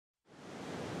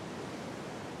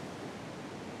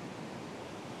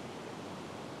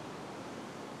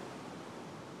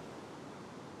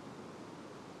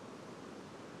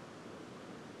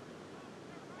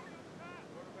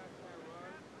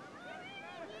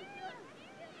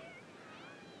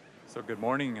So good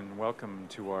morning and welcome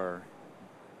to our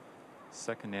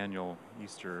second annual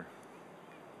Easter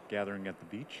gathering at the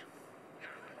beach.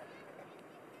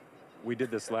 We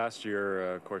did this last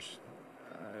year, of course.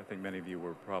 I think many of you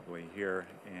were probably here,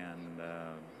 and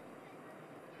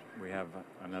we have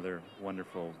another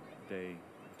wonderful day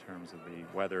in terms of the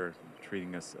weather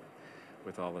treating us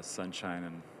with all the sunshine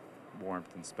and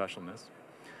warmth and specialness.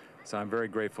 So I'm very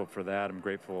grateful for that. I'm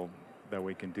grateful that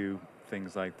we can do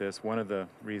things like this. One of the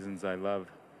reasons I love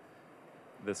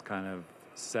this kind of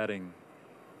setting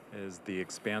is the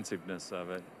expansiveness of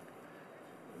it,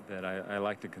 that I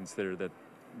like to consider that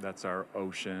that's our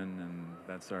ocean and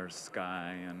that's our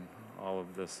sky and all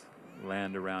of this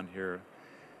land around here.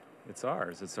 It's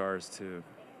ours to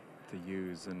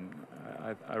use, and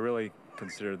I really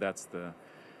consider that's the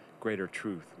greater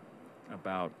truth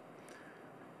about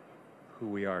who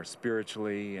we are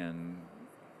spiritually and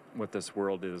what this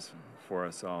world is for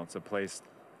us all. It's a place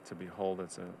to behold.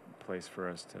 It's a place for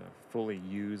us to fully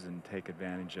use and take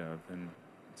advantage of. And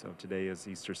so today is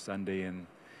Easter Sunday, and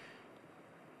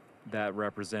that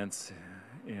represents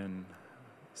in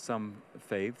some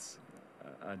faiths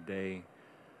a day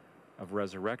of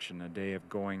resurrection, a day of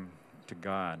going to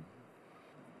God.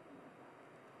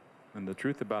 And the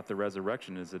truth about the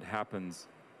resurrection is it happens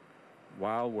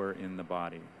while we're in the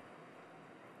body.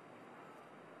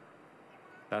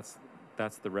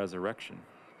 That's the resurrection,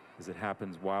 is it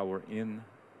happens while we're in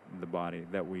the body,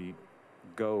 that we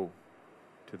go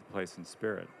to the place in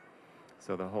spirit.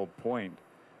 So the whole point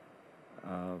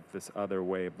of this other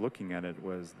way of looking at it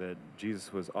was that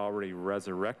Jesus was already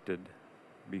resurrected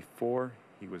before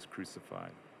he was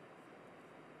crucified.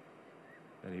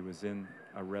 That he was in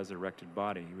a resurrected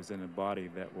body. He was in a body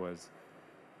that was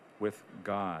with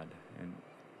God,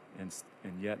 and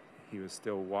yet he was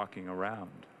still walking around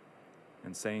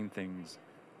and saying things,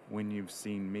 when you've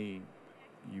seen me,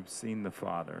 you've seen the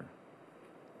Father.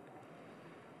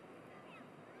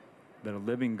 That a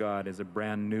living God is a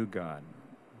brand new God.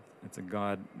 It's a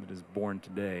God that is born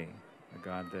today, a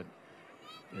God that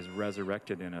is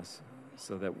resurrected in us,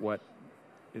 so that what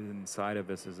is inside of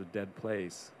us is a dead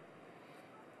place,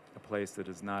 a place that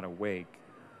is not awake,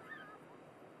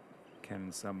 can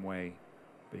in some way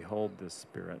behold this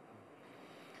Spirit.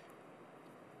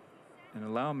 And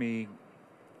allow me,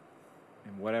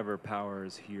 in whatever power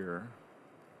is here,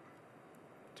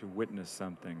 to witness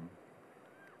something.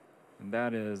 And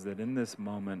that is that in this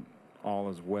moment, all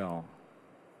is well,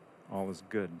 all is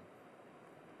good.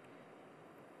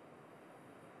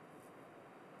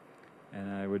 And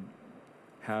I would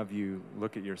have you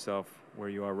look at yourself where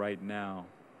you are right now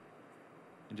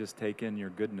and just take in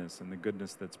your goodness and the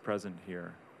goodness that's present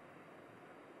here.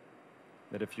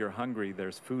 That if you're hungry,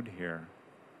 there's food here.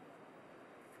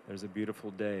 There's a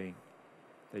beautiful day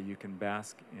that you can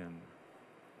bask in.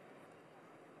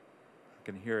 I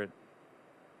can hear it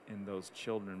in those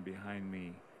children behind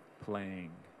me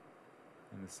playing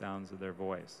and the sounds of their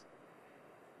voice.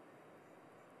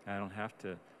 I don't have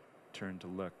to turn to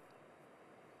look.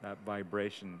 That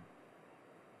vibration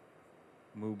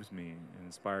moves me and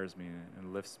inspires me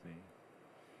and lifts me.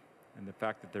 And the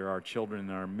fact that there are children in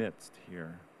our midst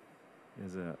here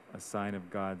is a sign of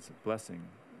God's blessing,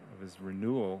 of his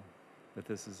renewal, that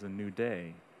this is a new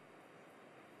day.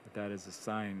 That is a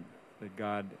sign that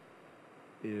God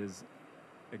is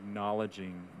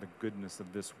acknowledging the goodness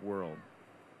of this world.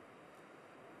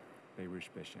 Berush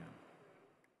Beshan.